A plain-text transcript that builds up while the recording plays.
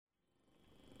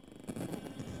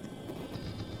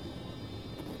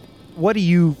what do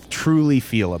you truly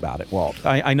feel about it, Walt?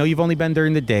 I know you've only been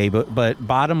during the day, but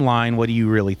bottom line, what do you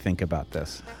really think about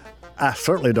this? I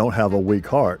certainly don't have a weak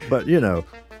heart, but,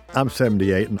 I'm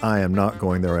 78 and I am not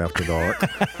going there after dark.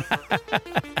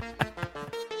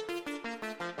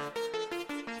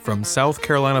 From South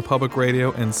Carolina Public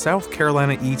Radio and South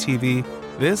Carolina ETV,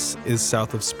 this is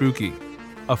South of Spooky,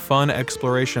 a fun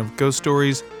exploration of ghost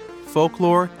stories,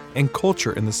 folklore, and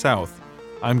culture in the South.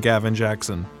 I'm Gavin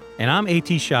Jackson. And I'm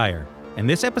A.T. Shire. And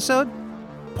this episode,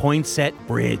 Poinsett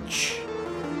Bridge.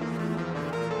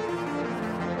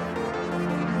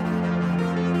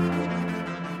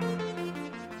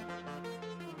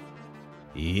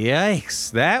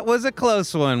 Yikes, that was a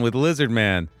close one with Lizard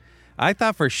Man. I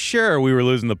thought for sure we were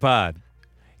losing the pod.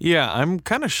 Yeah, I'm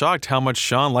kind of shocked how much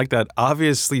Sean liked that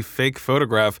obviously fake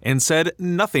photograph and said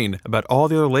nothing about all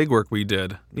the other legwork we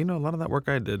did. A lot of that work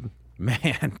I did.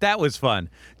 Man, that was fun.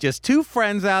 Just two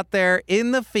friends out there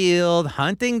in the field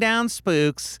hunting down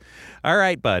spooks. All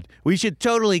right, bud, we should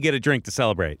totally get a drink to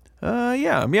celebrate.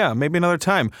 Yeah, maybe another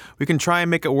time. We can try and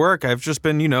make it work. I've just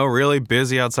been, really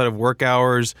busy outside of work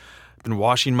hours. Been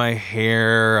washing my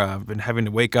hair, I've been having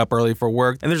to wake up early for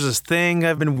work, and there's this thing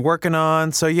I've been working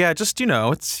on, so yeah, just,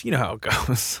 it's, how it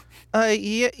goes. I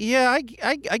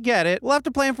get it. We'll have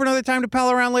to plan for another time to pal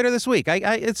around later this week.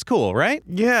 It's cool, right?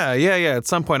 Yeah, at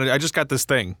some point, I just got this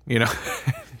thing,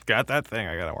 got that thing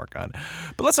I gotta work on.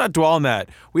 But let's not dwell on that.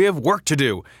 We have work to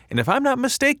do, and if I'm not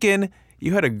mistaken,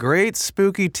 you had a great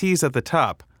spooky tease at the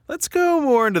top. Let's go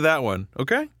more into that one,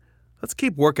 okay? Let's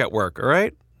keep work at work, all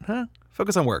right? Huh?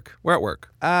 Focus on work. We're at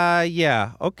work.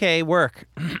 Yeah. Okay, work.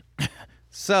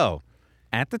 So,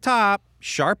 at the top,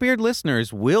 sharp-eared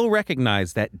listeners will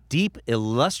recognize that deep,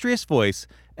 illustrious voice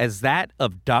as that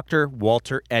of Dr.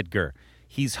 Walter Edgar.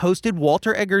 He's hosted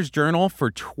Walter Edgar's Journal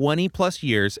for 20-plus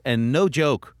years and, no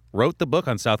joke, wrote the book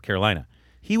on South Carolina.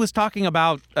 He was talking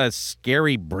about a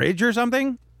scary bridge or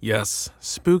something? Yes,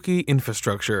 spooky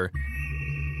infrastructure.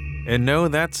 And no,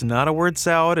 that's not a word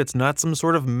salad. It's not some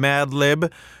sort of Mad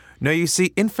Lib. No, you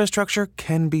see, infrastructure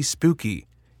can be spooky.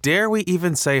 Dare we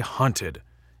even say haunted?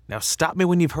 Now stop me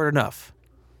when you've heard enough.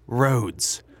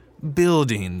 Roads,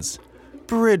 buildings,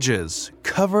 bridges,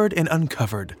 covered and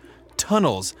uncovered,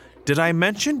 tunnels. Did I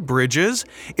mention bridges?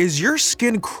 Is your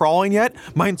skin crawling yet?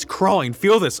 Mine's crawling.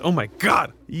 Feel this. Oh my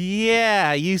God.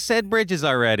 Yeah, you said bridges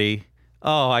already.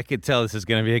 Oh, I could tell this is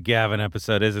going to be a Gavin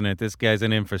episode, isn't it? This guy's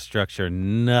an infrastructure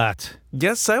nut.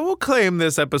 Yes, I will claim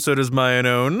this episode as my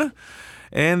own.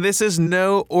 And this is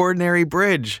no ordinary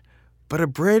bridge, but a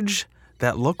bridge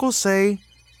that locals say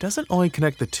doesn't only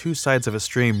connect the two sides of a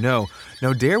stream. No,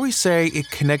 dare we say it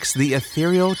connects the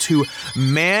ethereal to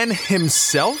man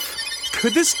himself?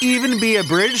 Could this even be a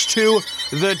bridge to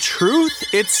the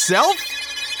truth itself?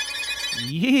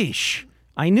 Yeesh.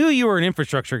 I knew you were an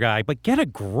infrastructure guy, but get a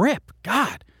grip.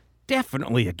 God,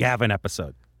 definitely a Gavin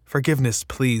episode. Forgiveness,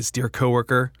 please, dear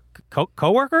coworker.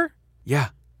 Coworker? Yeah,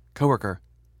 coworker.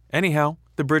 Anyhow,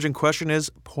 the bridge in question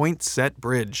is Poinsett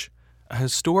Bridge, a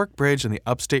historic bridge in the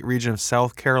upstate region of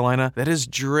South Carolina that is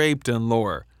draped in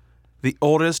lore. The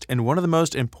oldest and one of the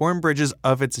most important bridges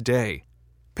of its day.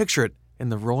 Picture it in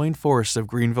the rolling forests of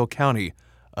Greenville County,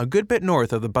 a good bit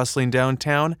north of the bustling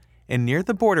downtown and near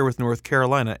the border with North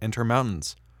Carolina and her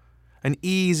mountains. An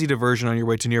easy diversion on your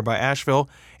way to nearby Asheville.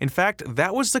 In fact,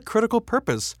 that was the critical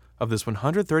purpose of this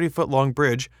 130-foot-long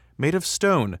bridge made of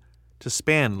stone to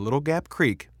span Little Gap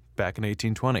Creek back in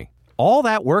 1820. All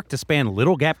that work to span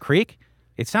Little Gap Creek?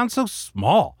 It sounds so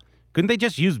small. Couldn't they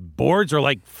just use boards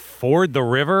or ford the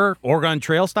river, Oregon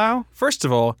Trail style? First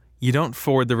of all, you don't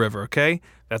ford the river, okay?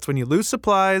 That's when you lose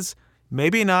supplies,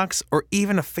 maybe an ox, or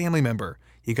even a family member.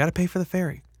 You gotta pay for the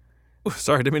ferry. Ooh,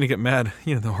 sorry, I didn't mean to get mad.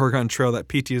 The Oregon Trail, that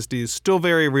PTSD is still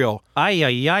very real.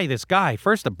 Ay, this guy.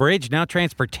 First the bridge, now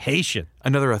transportation.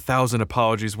 Another 1,000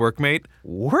 apologies, workmate.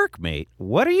 Workmate?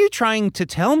 What are you trying to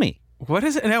tell me? What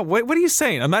is it now? What are you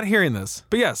saying? I'm not hearing this.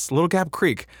 But yes, Little Gap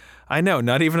Creek. I know,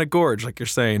 not even a gorge like you're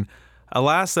saying.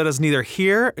 Alas, that is neither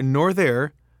here nor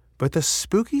there, but the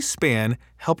spooky span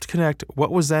helped connect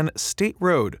what was then State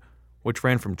Road, which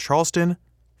ran from Charleston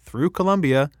through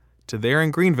Columbia to there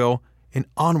in Greenville and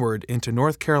onward into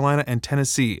North Carolina and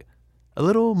Tennessee. A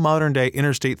little modern-day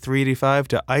Interstate 385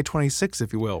 to I-26,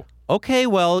 if you will. Okay,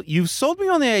 well, you've sold me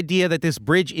on the idea that this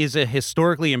bridge is a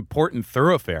historically important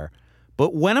thoroughfare.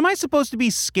 But when am I supposed to be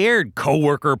scared,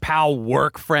 coworker, pal,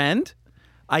 work friend?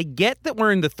 I get that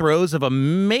we're in the throes of a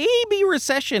maybe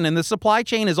recession and the supply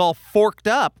chain is all forked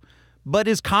up, but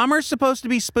is commerce supposed to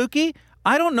be spooky?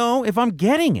 I don't know if I'm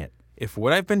getting it. If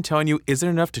what I've been telling you isn't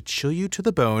enough to chill you to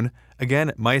the bone,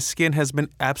 again, my skin has been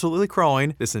absolutely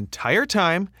crawling this entire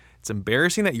time. It's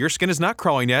embarrassing that your skin is not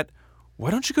crawling yet. why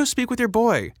don't you go speak with your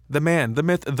boy, the man, the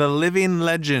myth, the living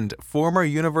legend, former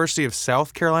University of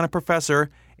South Carolina professor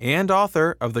and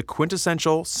author of the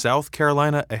quintessential South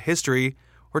Carolina A History.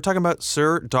 We're talking about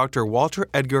Sir Dr. Walter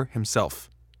Edgar himself.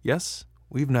 Yes,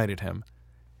 we've knighted him.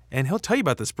 And he'll tell you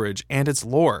about this bridge and its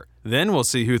lore. Then we'll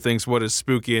see who thinks what is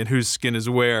spooky and whose skin is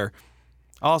where.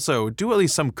 Also, do at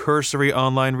least some cursory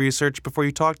online research before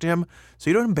you talk to him so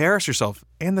you don't embarrass yourself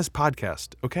and this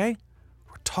podcast, okay?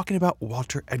 We're talking about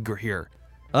Walter Edgar here.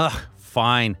 Ugh,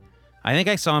 fine. I think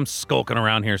I saw him skulking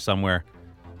around here somewhere.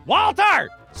 Walter!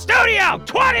 Studio!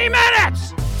 20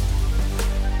 minutes!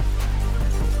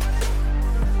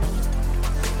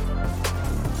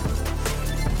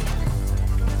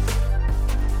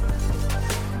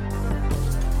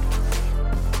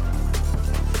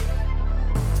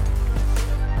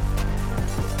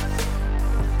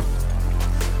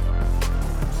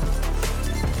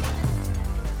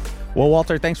 Well,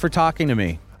 Walter, thanks for talking to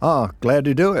me. Glad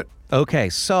to do it. Okay,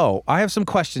 so I have some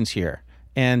questions here,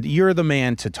 and you're the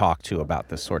man to talk to about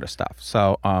this sort of stuff.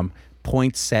 So,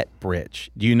 Poinsett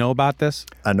Bridge. Do you know about this?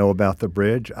 I know about the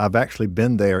bridge. I've actually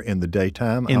been there in the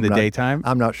daytime. Daytime?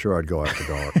 I'm not sure I'd go after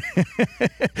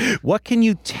dark. What can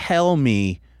you tell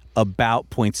me about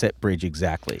Poinsett Bridge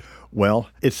exactly? Well,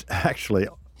 it's actually,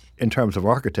 in terms of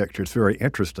architecture, it's very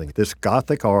interesting. This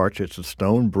Gothic arch, it's a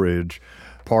stone bridge,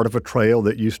 part of a trail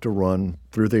that used to run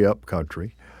through the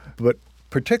upcountry. But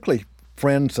particularly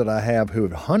friends that I have who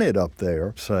have hunted up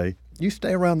there say, you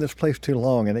stay around this place too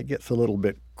long and it gets a little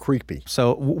bit creepy.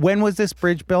 So when was this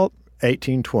bridge built?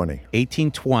 1820.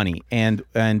 1820.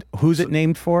 And who's it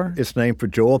named for? It's named for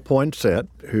Joel Poinsett,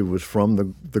 who was from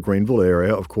the Greenville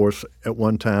area. Of course, at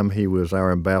one time he was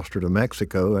our ambassador to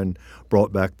Mexico and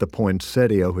brought back the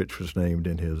poinsettia, which was named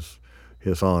in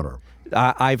his honor.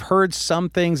 I've heard some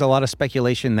things, a lot of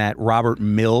speculation that Robert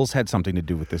Mills had something to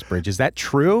do with this bridge. Is that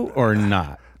true or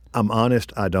not? I'm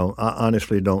honest, I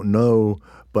honestly don't know,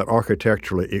 but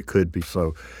architecturally it could be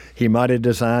so. He might have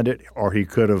designed it or he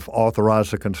could have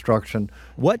authorized the construction.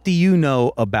 What do you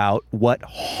know about what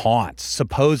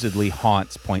supposedly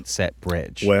haunts Poinsett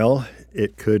Bridge? Well,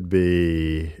 it could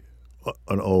be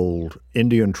an old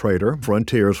Indian trader,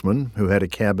 frontiersman who had a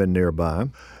cabin nearby.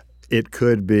 It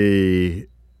could be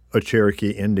a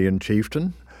Cherokee Indian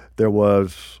chieftain. There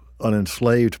was an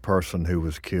enslaved person who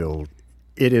was killed.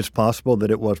 It is possible that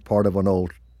it was part of an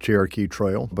old Cherokee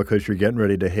trail because you're getting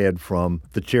ready to head from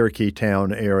the Cherokee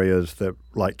town areas that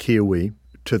like Kiowee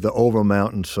to the over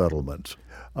mountain settlements.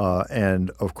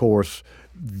 And of course,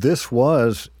 this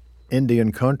was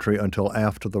Indian country until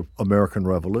after the American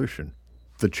Revolution.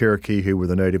 The Cherokee, who were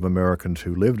the Native Americans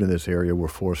who lived in this area, were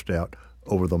forced out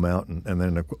over the mountain and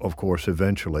then, of course,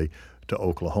 eventually to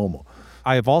Oklahoma.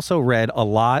 I've also read a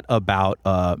lot about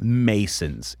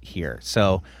masons here.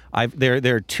 So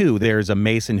there are two. There's a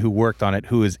mason who worked on it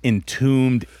who is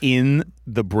entombed in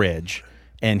the bridge,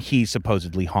 and he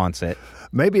supposedly haunts it.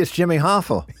 Maybe it's Jimmy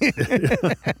Hoffa.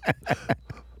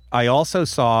 I also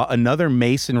saw another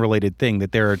mason-related thing,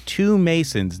 that there are two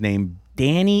masons named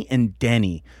Danny and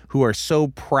Denny who are so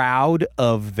proud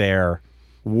of their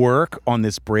work on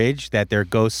this bridge that their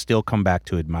ghosts still come back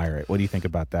to admire it. What do you think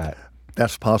about that?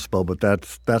 That's possible, but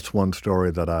that's one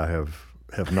story that I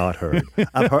have not heard.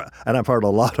 I've heard a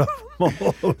lot of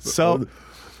them. So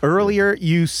earlier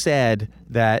you said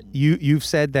that you've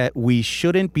said that we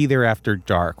shouldn't be there after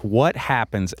dark. What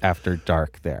happens after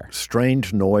dark there?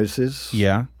 Strange noises.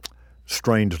 Yeah.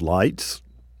 Strange lights.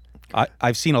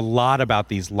 I've seen a lot about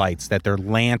these lights, that they're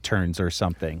lanterns or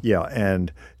something. Yeah,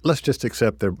 and let's just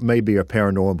accept there may be a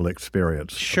paranormal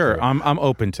experience. Sure, okay? I'm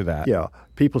open to that. Yeah,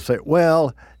 people say,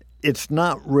 well, it's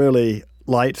not really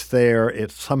lights there.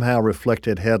 It's somehow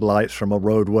reflected headlights from a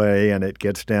roadway, and it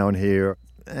gets down here.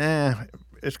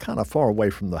 It's kind of far away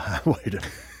from the highway,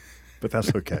 but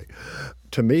that's okay.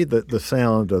 To me, the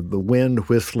sound of the wind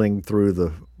whistling through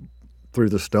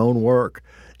the stonework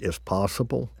is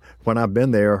possible. When I've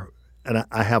been there, and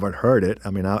I haven't heard it. I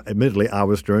mean, admittedly, I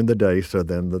was during the day, so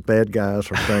then the bad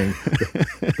guys are saying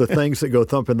the things that go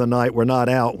thump in the night were not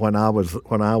out when I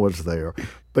was there.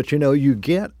 But, you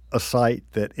get a site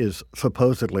that is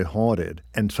supposedly haunted,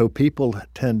 and so people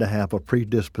tend to have a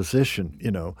predisposition.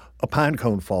 A pine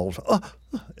cone falls.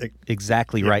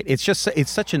 Exactly right. It's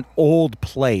such an old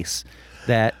place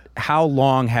that how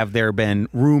long have there been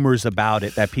rumors about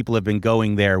it that people have been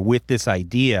going there with this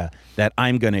idea that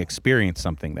I'm going to experience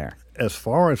something there? As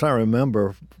far as I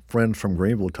remember, friends from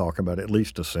Greenville talk about at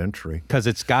least a century. Because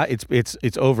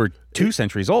it's over 2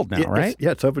 centuries old now, right?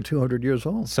 It's over 200 years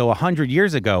old. So 100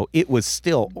 years ago, it was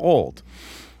still old.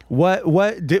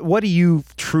 What do you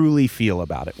truly feel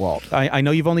about it, Walt? I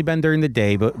know you've only been during the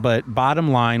day, but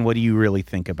bottom line, what do you really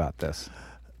think about this?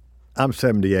 I'm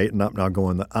 78, and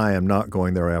I am not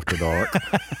going there after dark.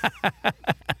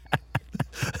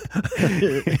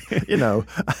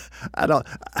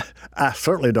 I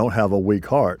certainly don't have a weak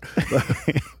heart,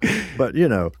 but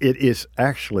it is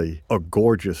actually a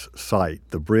gorgeous sight.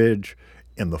 The bridge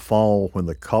in the fall, when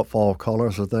the fall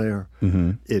colors are there,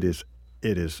 it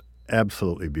is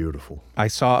absolutely beautiful. I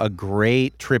saw a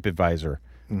great TripAdvisor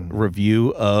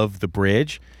review of the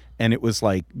bridge, and it was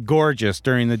like gorgeous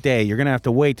during the day. You're going to have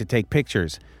to wait to take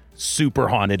pictures. Super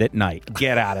haunted at night.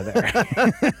 Get out of there.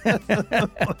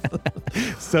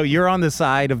 So you're on the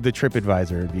side of the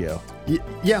TripAdvisor review.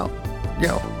 Yeah.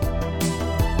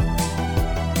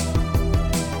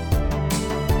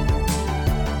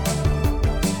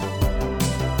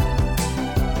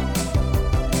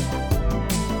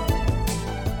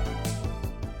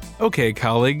 Okay,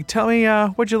 colleague, tell me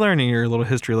what'd you learn in your little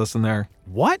history lesson there?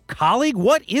 What, colleague?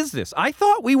 What is this? I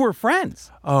thought we were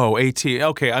friends. Oh, AT.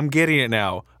 Okay, I'm getting it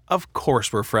now. Of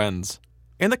course we're friends.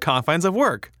 In the confines of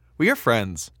work. We are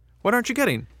friends. What aren't you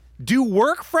getting? Do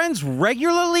work friends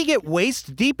regularly get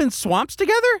waist deep in swamps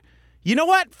together? You know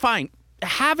what? Fine.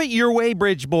 Have it your way,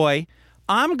 Bridge Boy.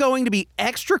 I'm going to be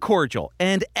extra cordial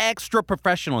and extra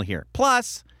professional here.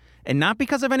 Plus, and not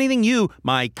because of anything you,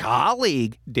 my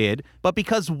colleague, did, but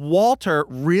because Walter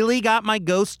really got my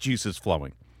ghost juices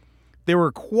flowing. There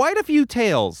were quite a few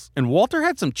tales, and Walter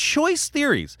had some choice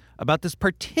theories about this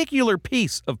particular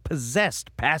piece of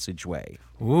possessed passageway.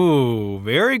 Ooh,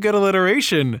 very good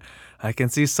alliteration. I can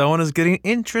see someone is getting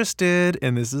interested,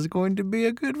 and this is going to be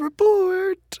a good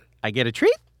report. I get a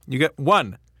treat? You get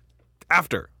one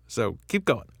after, so keep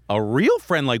going. A real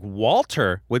friend like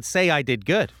Walter would say I did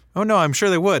good. Oh, no, I'm sure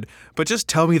they would, but just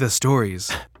tell me the stories.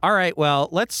 All right, well,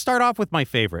 let's start off with my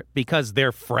favorite, because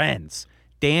they're friends,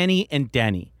 Danny and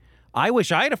Denny. I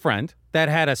wish I had a friend that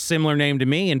had a similar name to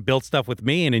me and built stuff with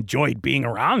me and enjoyed being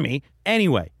around me.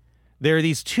 Anyway, there are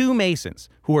these two Masons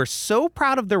who are so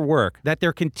proud of their work that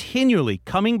they're continually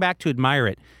coming back to admire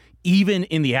it, even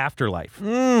in the afterlife.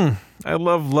 I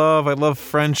love love. I love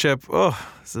friendship. Oh,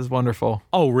 this is wonderful.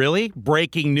 Oh, really?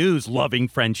 Breaking news, loving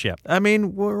friendship. I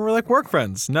mean, we're like work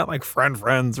friends, not like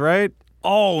friends, right?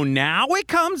 Oh, now it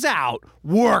comes out.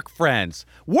 Work friends.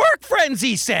 Work friends,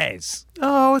 he says.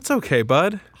 Oh, it's okay,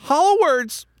 bud. Hollow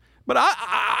words, but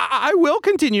I will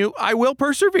continue. I will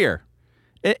persevere.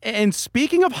 And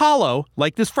speaking of hollow,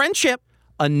 like this friendship,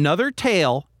 another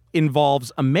tale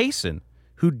involves a mason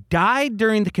who died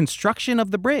during the construction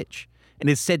of the bridge and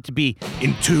is said to be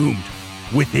entombed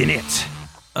within it.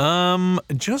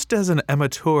 Just as an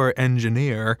amateur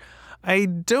engineer, I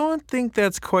don't think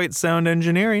that's quite sound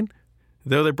engineering.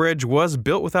 Though the bridge was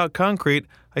built without concrete,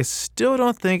 I still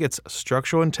don't think its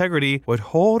structural integrity would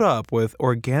hold up with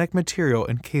organic material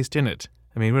encased in it.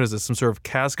 I mean, what is this, some sort of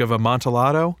cask of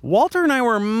Amontillado? Walter and I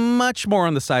were much more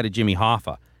on the side of Jimmy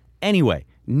Hoffa. Anyway,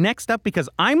 next up, because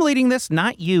I'm leading this,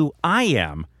 not you, I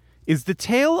am, is the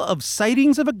tale of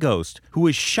sightings of a ghost who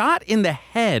was shot in the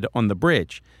head on the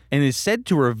bridge and is said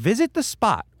to revisit the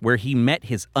spot where he met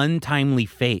his untimely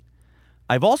fate.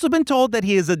 I've also been told that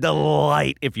he is a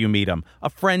delight if you meet him. A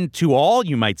friend to all,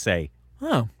 you might say.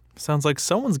 Oh, sounds like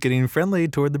someone's getting friendly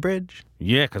toward the bridge.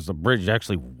 Yeah, because the bridge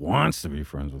actually wants to be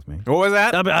friends with me. What was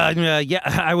that?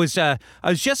 I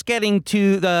was just getting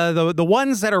to the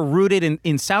ones that are rooted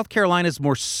in South Carolina's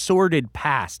more sordid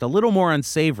past, a little more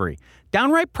unsavory.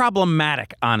 Downright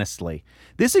problematic, honestly.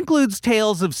 This includes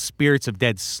tales of spirits of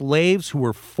dead slaves who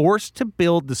were forced to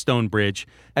build the stone bridge,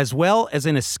 as well as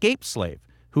an escaped slave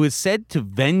who is said to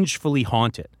vengefully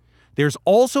haunt it. There's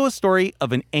also a story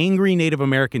of an angry Native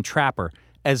American trapper,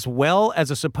 as well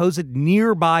as a supposed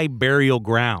nearby burial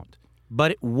ground.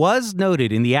 But it was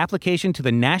noted in the application to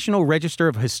the National Register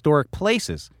of Historic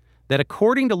Places that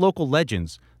according to local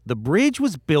legends, the bridge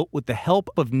was built with the help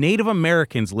of Native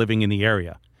Americans living in the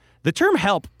area. The term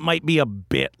help might be a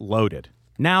bit loaded.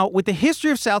 Now, with the history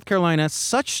of South Carolina,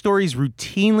 such stories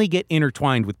routinely get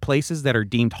intertwined with places that are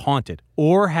deemed haunted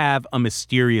or have a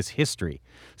mysterious history.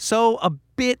 So a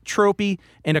bit tropey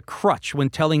and a crutch when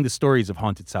telling the stories of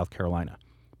haunted South Carolina.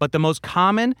 But the most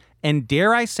common, and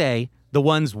dare I say, the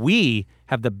ones we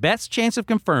have the best chance of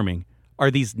confirming, are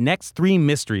these next three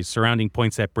mysteries surrounding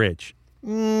Poinsett Bridge.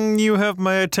 You have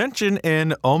my attention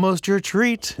and almost your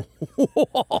treat.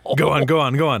 Go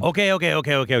on.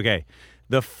 Okay.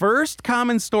 The first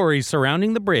common story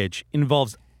surrounding the bridge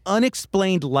involves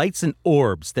unexplained lights and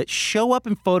orbs that show up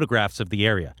in photographs of the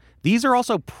area. These are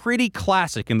also pretty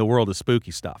classic in the world of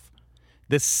spooky stuff.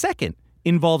 The second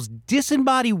involves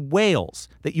disembodied wails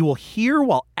that you will hear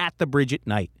while at the bridge at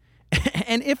night.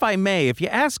 And if I may, if you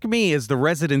ask me as the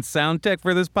resident sound tech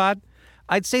for this pod,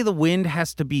 I'd say the wind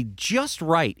has to be just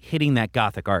right hitting that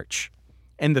Gothic arch.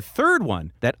 And the third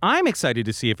one that I'm excited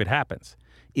to see if it happens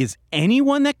is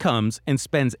anyone that comes and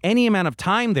spends any amount of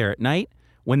time there at night,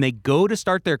 when they go to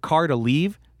start their car to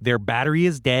leave, their battery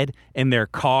is dead and their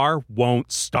car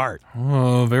won't start.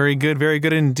 Oh, very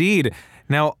good indeed.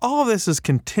 Now, all this is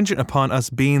contingent upon us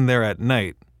being there at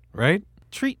night, right?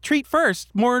 Treat first,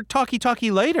 more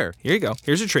talky later. Here you go.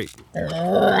 Here's your treat.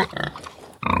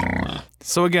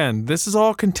 So again, this is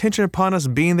all contingent upon us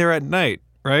being there at night,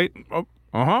 right?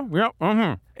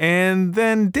 Yeah. And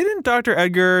then didn't Dr.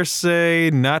 Edgar say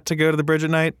not to go to the bridge at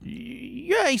night?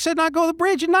 Yeah, he said not go to the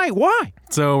bridge at night. Why?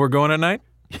 So we're going at night?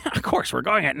 Yeah, of course, we're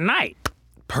going at night.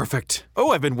 Perfect.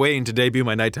 Oh, I've been waiting to debut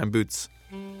my nighttime boots.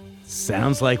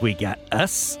 Sounds like we got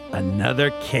us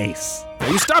another case. Now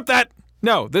you stop that!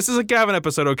 No, this is a Gavin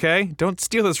episode, okay? Don't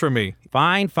steal this from me.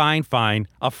 Fine.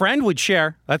 A friend would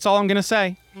share. That's all I'm going to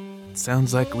say.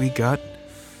 Sounds like we got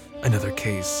another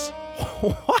case.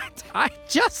 What? I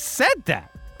just said that.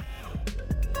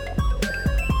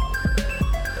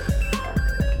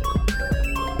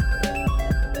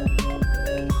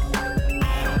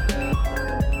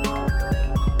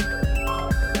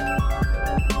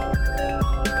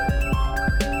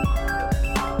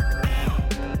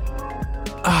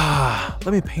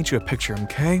 Let me paint you a picture,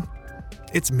 okay?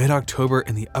 It's mid-October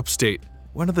in the upstate,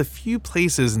 one of the few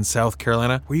places in South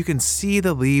Carolina where you can see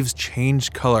the leaves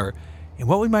change color in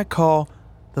what we might call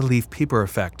the leaf peeper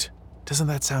effect. Doesn't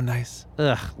that sound nice?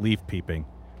 Ugh, leaf peeping.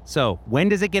 So, when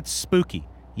does it get spooky?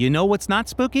 You know what's not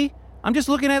spooky? I'm just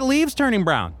looking at leaves turning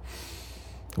brown.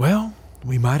 Well,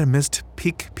 we might have missed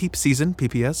peak peep season,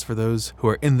 PPS, for those who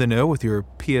are in the know with your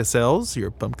PSLs, your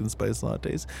pumpkin spice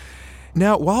lattes.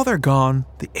 Now, while they're gone,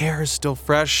 the air is still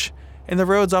fresh, and the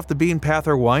roads off the beaten path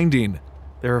are winding.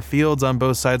 There are fields on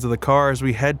both sides of the car as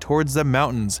we head towards the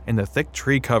mountains in the thick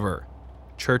tree cover.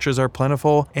 Churches are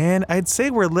plentiful, and I'd say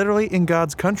we're literally in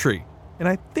God's country. And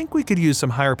I think we could use some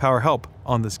higher power help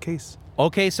on this case.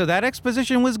 Okay, so that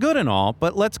exposition was good and all,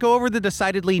 but let's go over the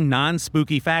decidedly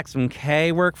non-spooky facts,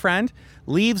 okay, work friend?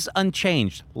 Leaves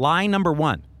unchanged. Lie number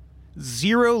 1.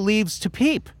 0 leaves to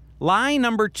peep. Lie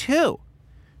number 2.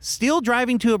 Still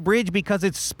driving to a bridge because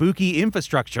it's spooky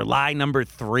infrastructure. Lie number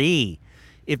 3.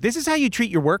 If this is how you treat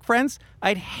your work friends,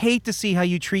 I'd hate to see how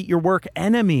you treat your work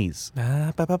enemies.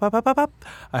 I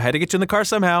had to get you in the car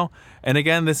somehow. And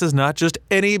again, this is not just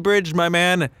any bridge, my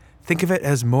man. Think of it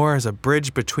as more as a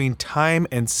bridge between time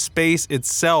and space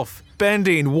itself.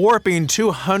 Bending, warping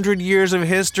 200 years of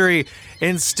history,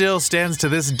 and still stands to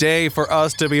this day for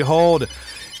us to behold.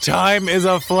 Time is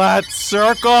a flat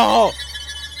circle.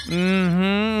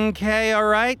 Okay, all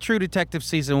right. True Detective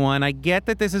Season 1. I get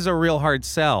that this is a real hard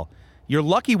sell. You're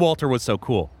lucky Walter was so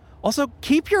cool. Also,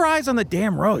 keep your eyes on the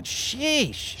damn road.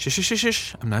 Sheesh.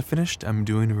 Shush. I'm not finished. I'm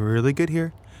doing really good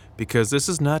here. Because this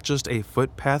is not just a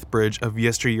footpath bridge of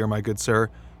yesteryear, my good sir.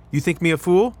 You think me a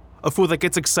fool? A fool that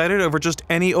gets excited over just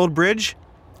any old bridge?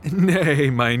 Nay,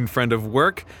 mine friend of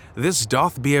work. This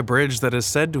doth be a bridge that is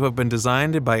said to have been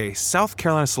designed by a South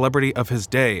Carolina celebrity of his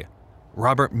day,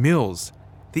 Robert Mills,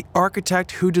 the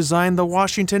architect who designed the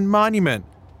Washington Monument.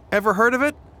 Ever heard of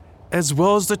it? As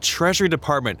well as the Treasury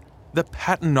Department, the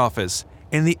Patent Office,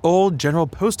 and the old General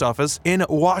Post Office in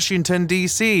Washington,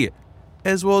 D.C.,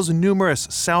 as well as numerous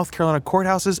South Carolina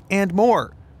courthouses and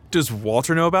more. Does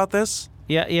Walter know about this?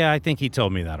 Yeah, I think he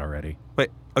told me that already. Wait,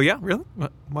 oh yeah, really?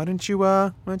 Why didn't you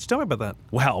tell me about that?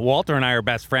 Well, Walter and I are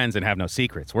best friends and have no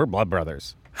secrets. We're blood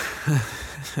brothers.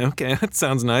 Okay, that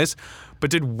sounds nice. But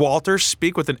did Walter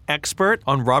speak with an expert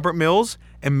on Robert Mills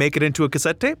and make it into a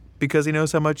cassette tape because he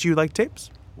knows how much you like tapes?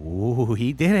 Ooh,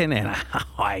 he didn't, and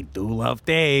I do love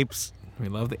tapes. We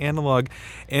love the analog.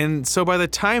 And so by the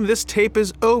time this tape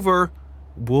is over,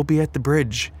 we'll be at the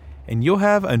bridge, and you'll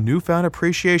have a newfound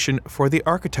appreciation for the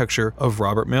architecture of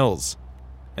Robert Mills.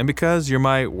 And because you're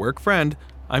my work friend,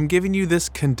 I'm giving you this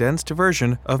condensed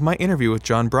version of my interview with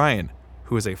John Bryan,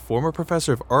 who is a former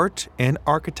professor of art and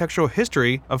architectural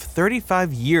history of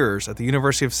 35 years at the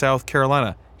University of South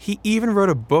Carolina. He even wrote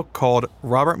a book called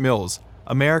Robert Mills,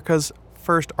 America's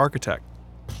First Architect.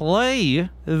 Play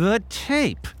the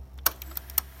tape.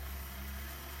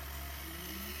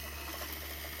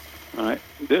 All right.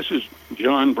 This is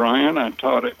John Bryan. I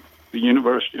taught at the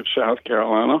University of South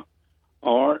Carolina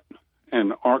art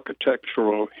and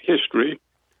architectural history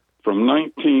from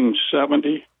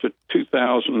 1970 to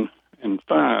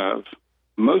 2005.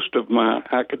 Most of my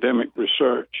academic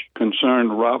research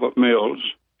concerned Robert Mills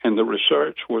and the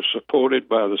research was supported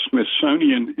by the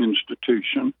Smithsonian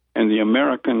Institution and the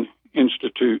American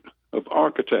Institute of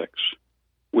Architects.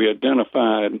 We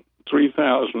identified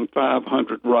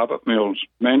 3,500 Robert Mills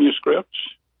manuscripts.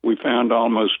 We found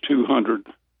almost 200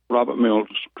 Robert Mills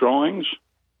drawings.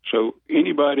 So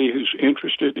anybody who's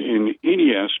interested in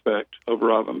any aspect of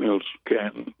Robert Mills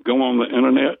can go on the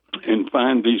internet and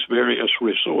find these various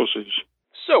resources.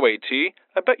 So, AT,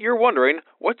 I bet you're wondering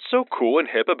what's so cool and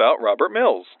hip about Robert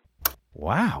Mills.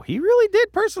 Wow, he really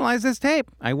did personalize this tape.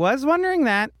 I was wondering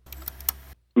that.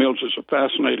 Mills is a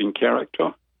fascinating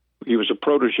character. He was a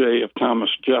protege of Thomas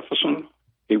Jefferson.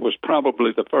 He was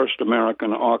probably the first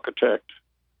American architect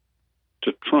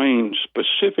to train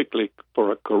specifically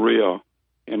for a career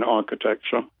in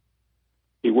architecture.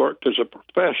 He worked as a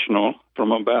professional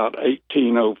from about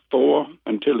 1804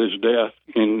 until his death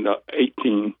in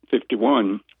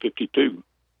 1851-52.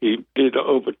 He did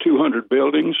over 200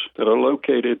 buildings that are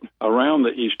located around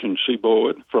the eastern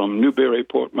seaboard from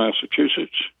Newburyport,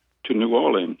 Massachusetts to New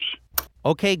Orleans.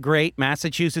 Okay, great.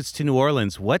 Massachusetts to New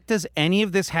Orleans. What does any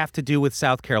of this have to do with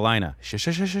South Carolina?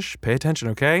 Shh. Pay attention,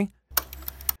 okay?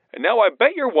 And now I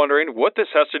bet you're wondering what this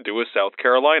has to do with South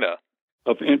Carolina.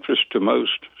 Of interest to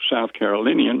most South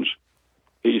Carolinians,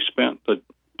 he spent the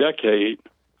decade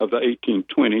of the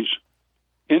 1820s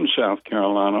in South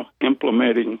Carolina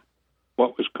implementing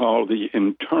what was called the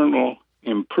Internal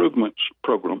Improvements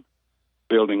Program,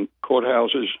 building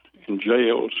courthouses and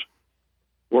jails,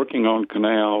 working on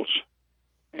canals,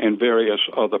 and various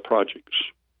other projects.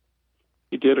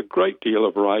 He did a great deal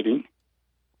of writing,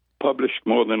 published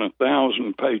more than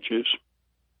 1,000 pages.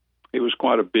 He was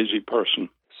quite a busy person.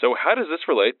 So how does this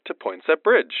relate to Poinsett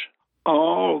Bridge?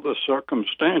 All the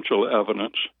circumstantial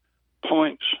evidence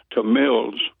points to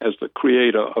Mills as the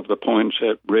creator of the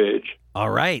Poinsett Bridge. All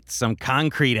right, some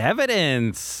concrete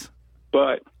evidence.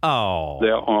 But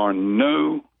there are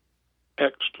no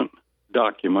extant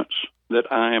documents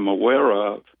that I am aware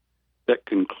of that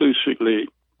conclusively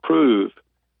prove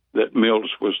that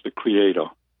Mills was the creator.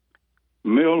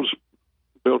 Mills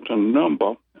built a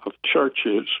number of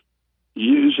churches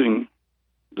using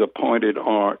the pointed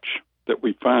arch that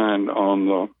we find on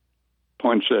the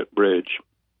Poinsett Bridge.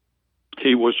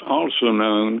 He was also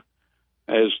known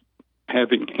as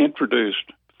having introduced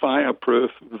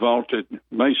fireproof vaulted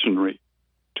masonry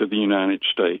to the United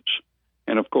States.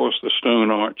 And of course, the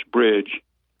Stone Arch Bridge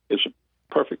is a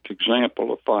perfect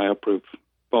example of fireproof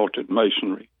vaulted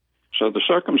masonry. So the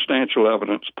circumstantial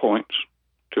evidence points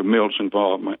to Mills'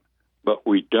 involvement, but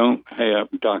we don't have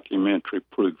documentary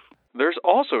proof. There's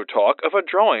also talk of a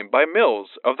drawing by Mills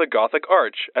of the Gothic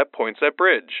arch at Poinsett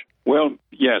Bridge. Well,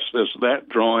 yes, there's that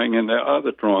drawing, and there are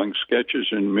other drawings,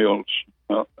 sketches in Mills,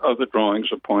 other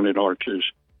drawings of pointed arches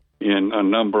in a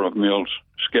number of Mills'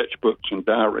 sketchbooks and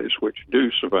diaries, which do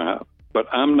survive. But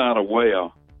I'm not aware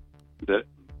that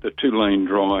the two-lane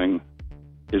drawing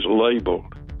is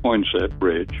labeled Poinsett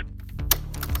Bridge.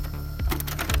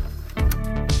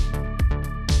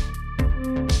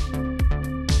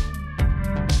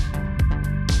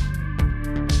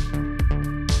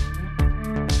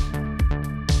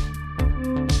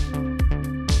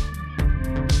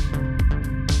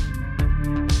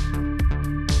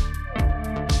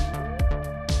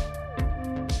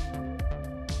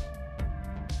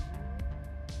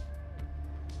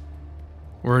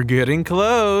 We're getting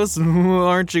close.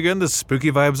 Aren't you getting the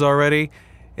spooky vibes already?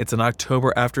 It's an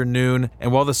October afternoon,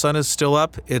 and while the sun is still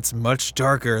up, it's much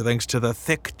darker thanks to the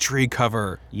thick tree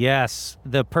cover. Yes,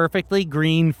 the perfectly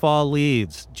green fall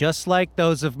leaves, just like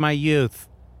those of my youth.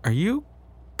 Are you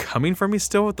coming for me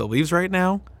still with the leaves right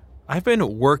now? I've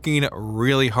been working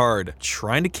really hard,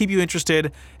 trying to keep you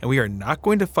interested, and we are not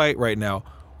going to fight right now.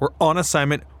 We're on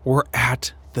assignment. We're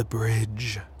at the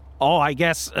bridge. Oh, I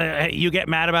guess you get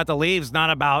mad about the leaves, not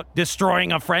about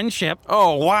destroying a friendship.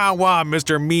 Oh, wow,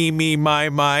 Mr. Me,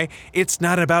 my. It's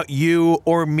not about you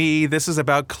or me. This is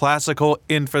about classical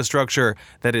infrastructure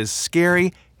that is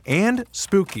scary and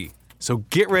spooky. So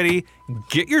get ready,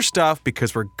 get your stuff,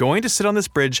 because we're going to sit on this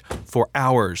bridge for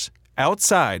hours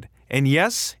outside. And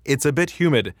yes, it's a bit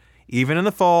humid, even in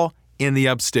the fall in the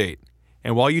upstate.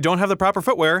 And while you don't have the proper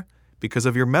footwear, because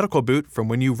of your medical boot from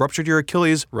when you ruptured your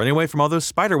Achilles running away from all those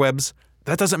spider webs,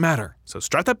 that doesn't matter. So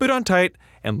strap that boot on tight,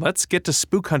 and let's get to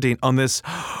spook hunting on this.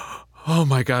 Oh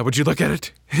my God, would you look at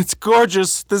it? It's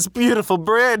gorgeous, this beautiful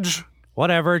bridge.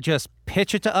 Whatever, just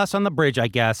pitch it to us on the bridge, I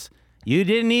guess. You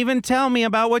didn't even tell me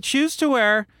about what shoes to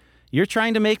wear. You're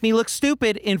trying to make me look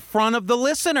stupid in front of the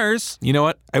listeners. You know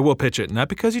what? I will pitch it, not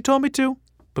because you told me to,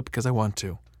 but because I want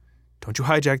to. Don't you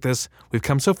hijack this. We've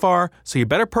come so far, so you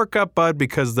better perk up, bud,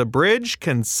 because the bridge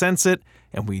can sense it,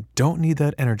 and we don't need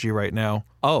that energy right now.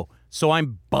 Oh, so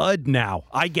I'm Bud now.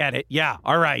 I get it. Yeah.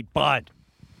 All right, Bud.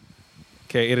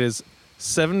 Okay, it is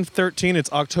 7:13.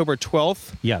 It's October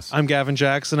 12th. Yes. I'm Gavin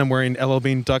Jackson. I'm wearing LL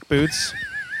Bean duck boots.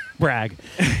 Brag.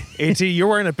 AT, you're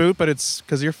wearing a boot, but it's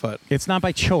because of your foot. It's not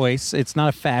by choice. It's not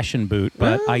a fashion boot,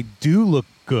 but I do look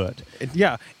good.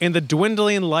 Yeah, and the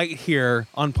dwindling light here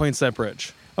on Poinsett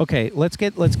Bridge. Okay, let's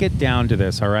get down to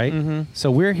this, all right? Mm-hmm.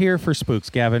 So we're here for spooks,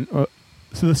 Gavin.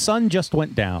 So the sun just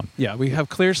went down. Yeah, we have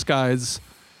clear skies.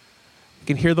 You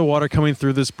can hear the water coming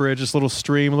through this bridge, this little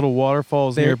stream, little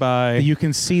waterfalls nearby. You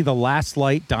can see the last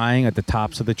light dying at the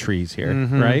tops of the trees here,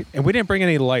 right? And we didn't bring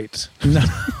any light. No.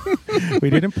 We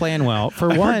didn't plan well.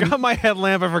 For I one, forgot my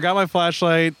headlamp. I forgot my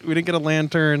flashlight. We didn't get a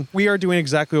lantern. We are doing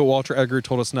exactly what Walter Edgar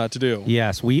told us not to do.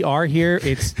 yes, we are here.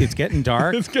 It's getting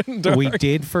dark. It's getting dark. We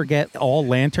did forget all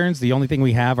lanterns. The only thing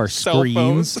we have are Cell screens.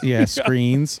 phones. Yeah,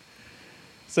 screens.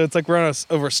 So it's like we're on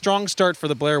over a strong start for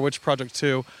the Blair Witch Project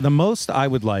 2. The most I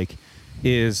would like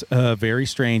is a very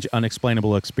strange,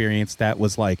 unexplainable experience that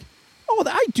was like, oh,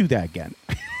 I'd do that again.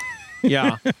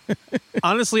 Yeah.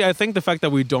 Honestly, I think the fact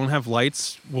that we don't have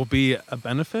lights will be a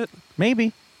benefit.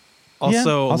 Maybe.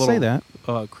 Also, I'll a little, say that.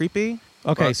 Creepy.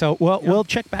 Okay, But- so we'll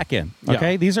check back in.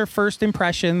 Okay, Yeah. these are first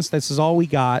impressions. This is all we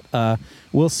got.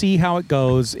 We'll see how it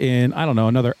goes in, I don't know,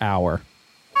 another hour.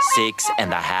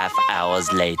 6.5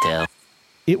 hours later.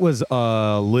 It was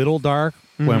a little dark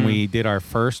when we did our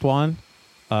first one.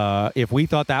 If we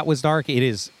thought that was dark, it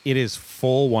is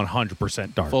full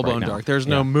 100% dark. Full blown right now. dark. There's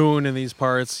no moon in these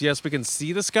parts. Yes, we can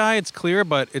see the sky. It's clear,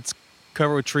 but it's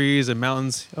covered with trees and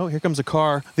mountains. Oh, here comes a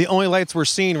car. The only lights we're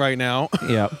seeing right now.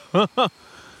 Yeah.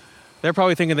 They're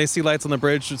probably thinking they see lights on the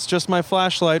bridge. It's just my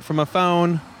flashlight from a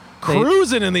phone. They-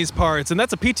 Cruising in these parts, and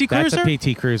that's a PT Cruiser? That's a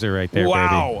PT Cruiser right there,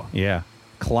 Wow. baby. Yeah.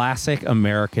 Classic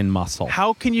American muscle.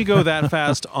 How can you go that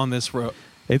fast on this road?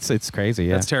 It's crazy,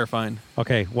 yeah. That's terrifying.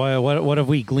 Okay, what have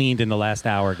we gleaned in the last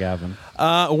hour, Gavin?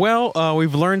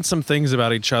 We've learned some things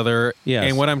about each other. Yes.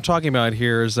 And what I'm talking about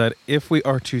here is that if we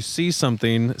are to see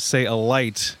something, say a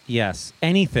light, Yes.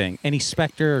 Anything. Any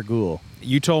specter or ghoul.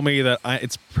 you told me that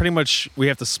it's pretty much we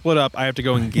have to split up. I have to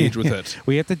go engage with it.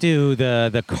 We have to do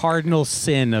the cardinal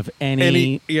sin of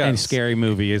any scary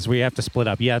movie is we have to split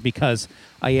up. Yeah, because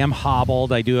I am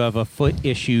hobbled. I do have a foot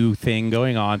issue thing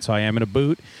going on, so I am in a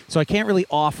boot. So I can't really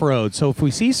off-road. So if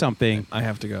we see something, I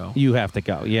have to go. you have to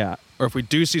go. Yeah. Or if we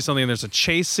do see something and there's a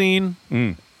chase scene,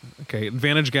 okay,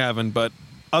 advantage Gavin, but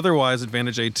otherwise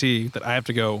advantage AT that I have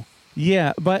to go.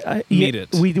 Yeah, but Need it.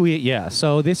 Yeah.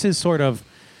 So this is sort of,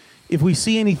 if we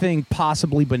see anything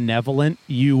possibly benevolent,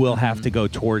 you will have to go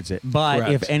towards it. But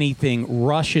Correct. if anything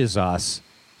rushes us,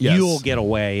 Yes. you'll get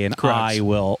away, and Correct. I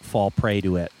will fall prey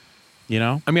to it. You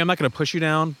know? I mean, I'm not going to push you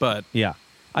down, but Yeah.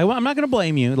 I'm not going to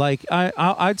blame you. Like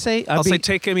I'd say, I'll say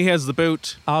take him. He has the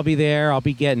boot. I'll be there. I'll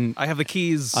be getting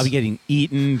keys. I'll be getting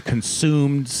eaten,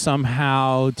 consumed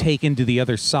somehow, taken to the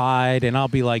other side, and I'll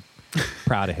be like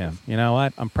proud of him. You know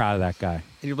what? I'm proud of that guy. And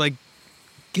you're like,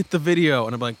 get the video.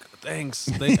 And I'm like, thanks.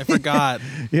 I forgot.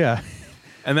 Yeah.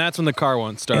 And that's when the car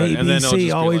won't start. ABC, And then it'll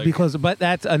just always be be like, close. But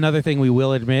that's another thing we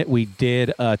will admit. We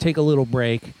did take a little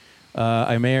break.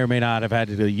 I may or may not have had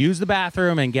to use the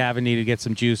bathroom, and Gavin needed to get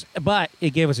some juice. But it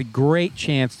gave us a great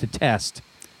chance to test,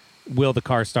 will the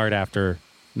car start after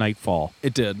nightfall?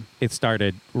 it did. It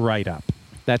started right up.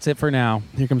 That's it for now.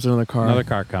 Here comes another car. Another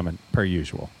car coming, per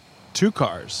usual. 2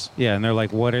 cars. Yeah, and they're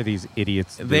like, what are these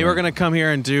idiots They doing? were going to come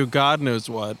here and do God knows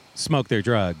what. Smoke their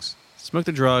drugs, Smoke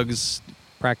the drugs.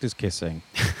 practice kissing.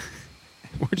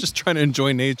 We're just trying to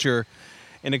enjoy nature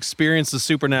and experience the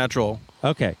supernatural.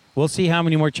 Okay, we'll see how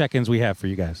many more check-ins we have for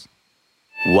you guys.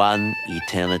 1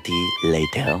 eternity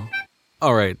later.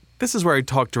 All right, this is where I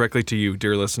talk directly to you,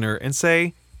 dear listener, and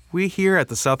say, we here at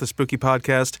the South of Spooky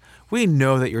podcast, we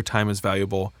know that your time is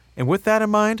valuable. And with that in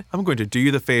mind, I'm going to do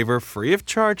you the favor, free of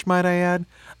charge, might I add,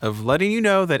 of letting you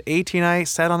know that AT and I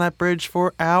sat on that bridge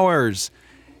for hours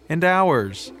and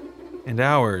hours and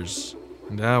hours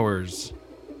and hours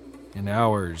and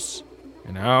hours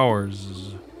and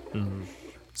hours.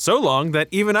 So long that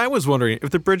even I was wondering if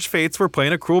the bridge fates were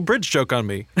playing a cruel bridge joke on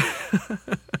me.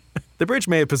 The bridge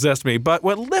may have possessed me, but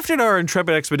what lifted our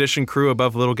intrepid expedition crew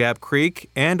above Little Gap Creek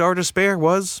and our despair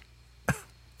was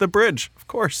the bridge, of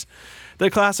course. The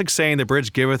classic saying, the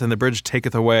bridge giveth and the bridge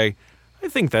taketh away. I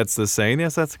think that's the saying.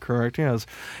 Yes, that's correct, yes.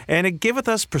 And it giveth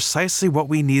us precisely what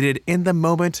we needed in the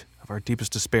moment of our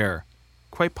deepest despair.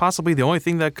 Quite possibly the only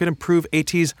thing that could improve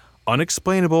AT's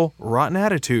unexplainable, rotten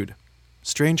attitude.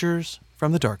 Strangers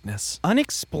from the darkness.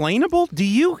 Unexplainable? Do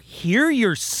you hear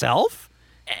yourself?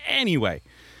 Anyway,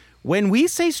 when we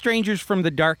say strangers from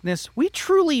the darkness, we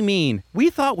truly mean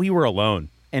we thought we were alone,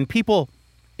 and people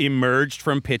emerged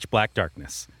from pitch black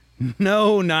darkness.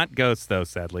 No, not ghosts, though,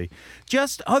 sadly.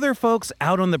 Just other folks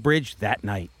out on the bridge that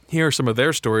night. Here are some of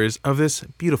their stories of this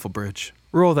beautiful bridge.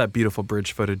 Roll that beautiful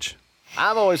bridge footage.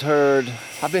 I've always heard,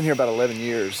 I've been here about 11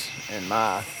 years, and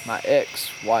my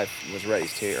ex-wife was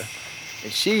raised here.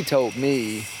 And she told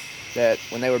me that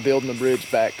when they were building the bridge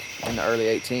back in the early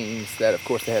 18s, that of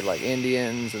course they had like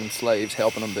Indians and slaves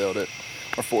helping them build it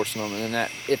or forcing them, and that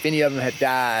if any of them had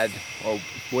died or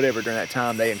whatever during that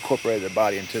time, they incorporated their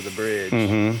body into the bridge.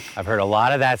 I've heard a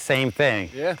lot of that same thing.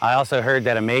 Yeah. I also heard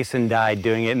that a mason died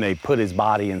doing it and they put his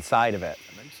body inside of it.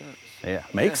 That makes sense. Yeah,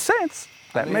 makes sense.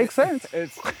 That makes sense.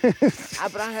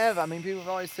 But I mean, people have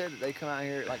always said that they come out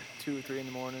here at like 2 or 3 in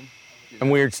the morning.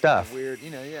 And weird stuff. Weird,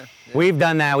 yeah. We've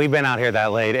done that. We've been out here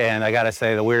that late, and I gotta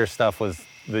say, the weirdest stuff was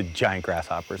the giant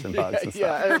grasshoppers and bugs and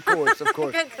stuff. Yeah, of course.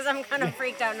 Good, because I'm kind of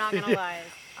freaked out, not gonna lie.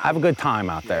 I have a good time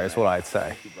out there, is what I'd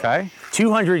say, okay?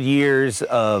 200 years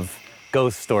of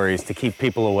ghost stories to keep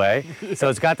people away. So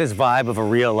it's got this vibe of a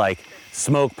real, like,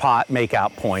 smoke pot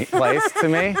make-out point place to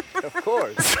me. Of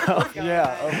course. Of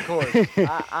course.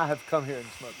 I have come here and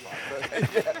smoked pot,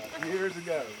 years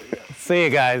ago. But yeah. See you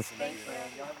guys.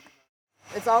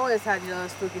 It's always had,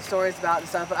 spooky stories about it and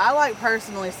stuff, but I,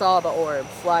 personally saw the orbs.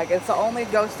 It's the only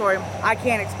ghost story I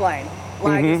can't explain.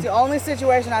 It's the only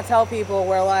situation I tell people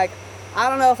where, I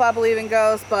don't know if I believe in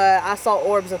ghosts, but I saw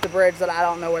orbs at the bridge that I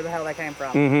don't know where the hell they came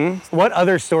from. What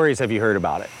other stories have you heard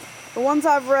about it? The ones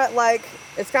I've read,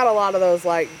 it's got a lot of those,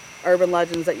 urban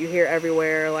legends that you hear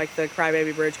everywhere, like the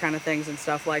Crybaby Bridge kind of things and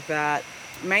stuff like that.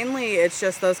 Mainly, it's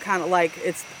just those kind of,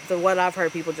 it's what I've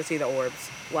heard people just see the orbs,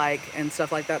 and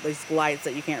stuff like that, these lights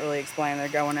that you can't really explain, they're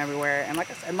going everywhere. And like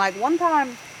I said, one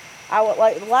time,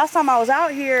 the last time I was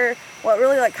out here, what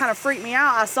really, kind of freaked me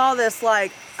out, I saw this, I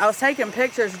was taking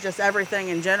pictures of just everything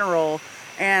in general,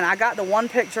 and I got the one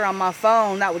picture on my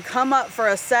phone that would come up for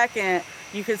a second.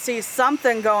 You could see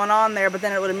something going on there, but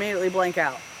then it would immediately blink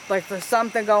out. There's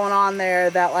something going on there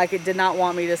that, it did not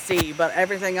want me to see, but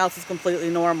everything else is completely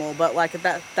normal. But,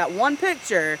 that one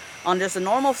picture on just a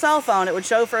normal cell phone, it would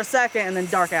show for a second and then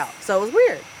dark out. So it was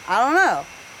weird. I don't know.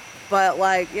 But,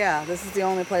 this is the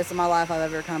only place in my life I've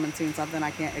ever come and seen something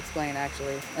I can't explain,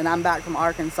 actually. And I'm back from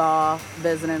Arkansas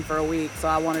visiting for a week, so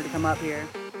I wanted to come up here.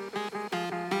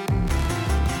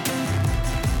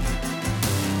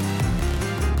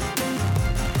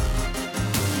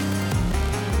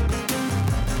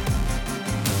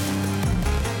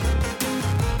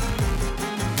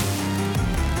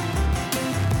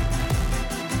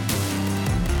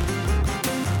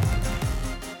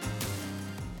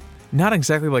 Not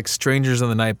exactly like Strangers in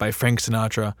the Night by Frank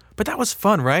Sinatra, but that was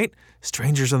fun, right?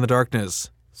 Strangers in the Darkness.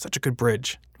 Such a good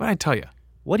bridge. What'd I tell you?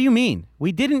 What do you mean?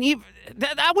 We didn't even...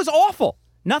 That was awful.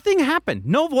 Nothing happened.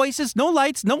 No voices, no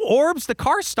lights, no orbs. The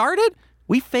car started.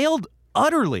 We failed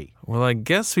utterly. Well, I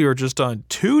guess we were just on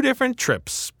 2 different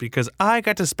trips because I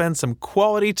got to spend some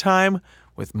quality time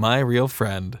with my real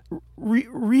friend.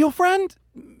 Real friend?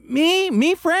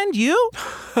 Me friend? You?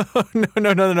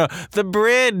 No. The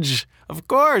bridge. Of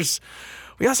course.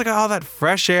 We also got all that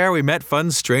fresh air. We met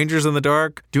fun strangers in the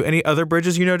dark. Do any other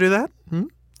bridges do that?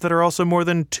 That are also more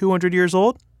than 200 years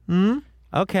old?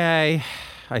 Okay,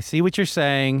 I see what you're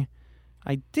saying.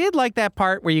 I did like that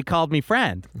part where you called me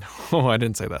friend. Oh, I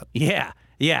didn't say that. Yeah.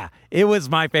 It was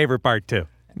my favorite part too.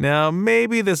 Now,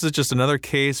 maybe this is just another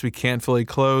case we can't fully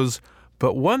close,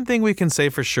 but one thing we can say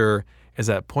for sure is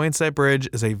that Poinsett Bridge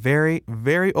is a very,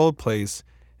 very old place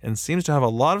and seems to have a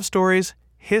lot of stories,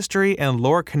 history, and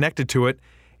lore connected to it,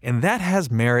 and that has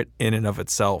merit in and of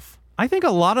itself. I think a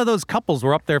lot of those couples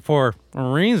were up there for a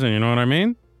reason, you know what I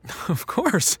mean? Of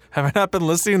course. Have I not been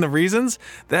listing the reasons?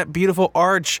 That beautiful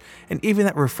arch, and even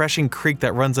that refreshing creek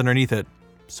that runs underneath it.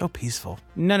 So peaceful.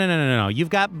 No. You've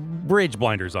got bridge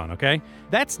blinders on, okay?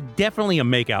 That's definitely a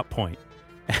make-out point.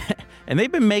 And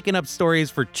they've been making up stories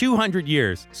for 200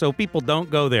 years, so people don't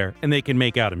go there and they can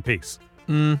make out in peace.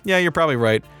 Yeah, you're probably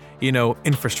right.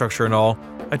 Infrastructure and all.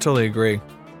 I totally agree.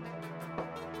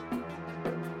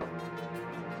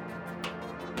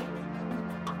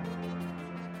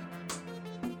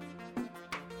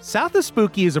 South of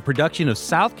Spooky is a production of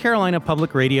South Carolina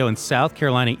Public Radio and South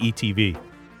Carolina ETV.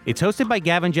 It's hosted by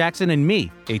Gavin Jackson and me,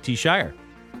 A.T. Shire.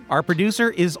 Our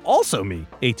producer is also me,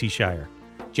 A.T. Shire.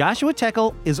 Joshua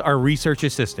Teckel is our research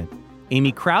assistant.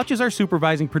 Amy Crouch is our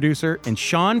supervising producer, and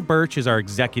Sean Birch is our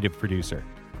executive producer.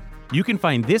 You can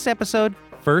find this episode,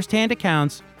 first-hand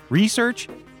accounts, research,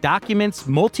 documents,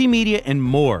 multimedia, and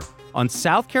more on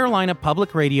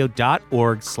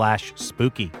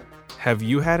southcarolinapublicradio.org/spooky. Have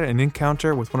you had an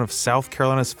encounter with one of South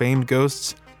Carolina's famed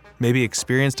ghosts? Maybe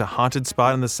experienced a haunted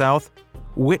spot in the South?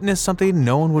 Witnessed something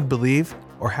no one would believe?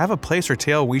 or have a place or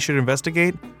tale we should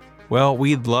investigate? Well,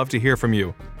 we'd love to hear from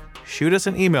you. Shoot us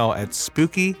an email at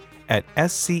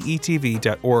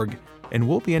spooky@scetv.org and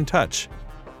we'll be in touch.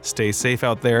 Stay safe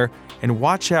out there and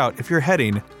watch out if you're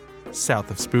heading south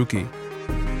of Spooky.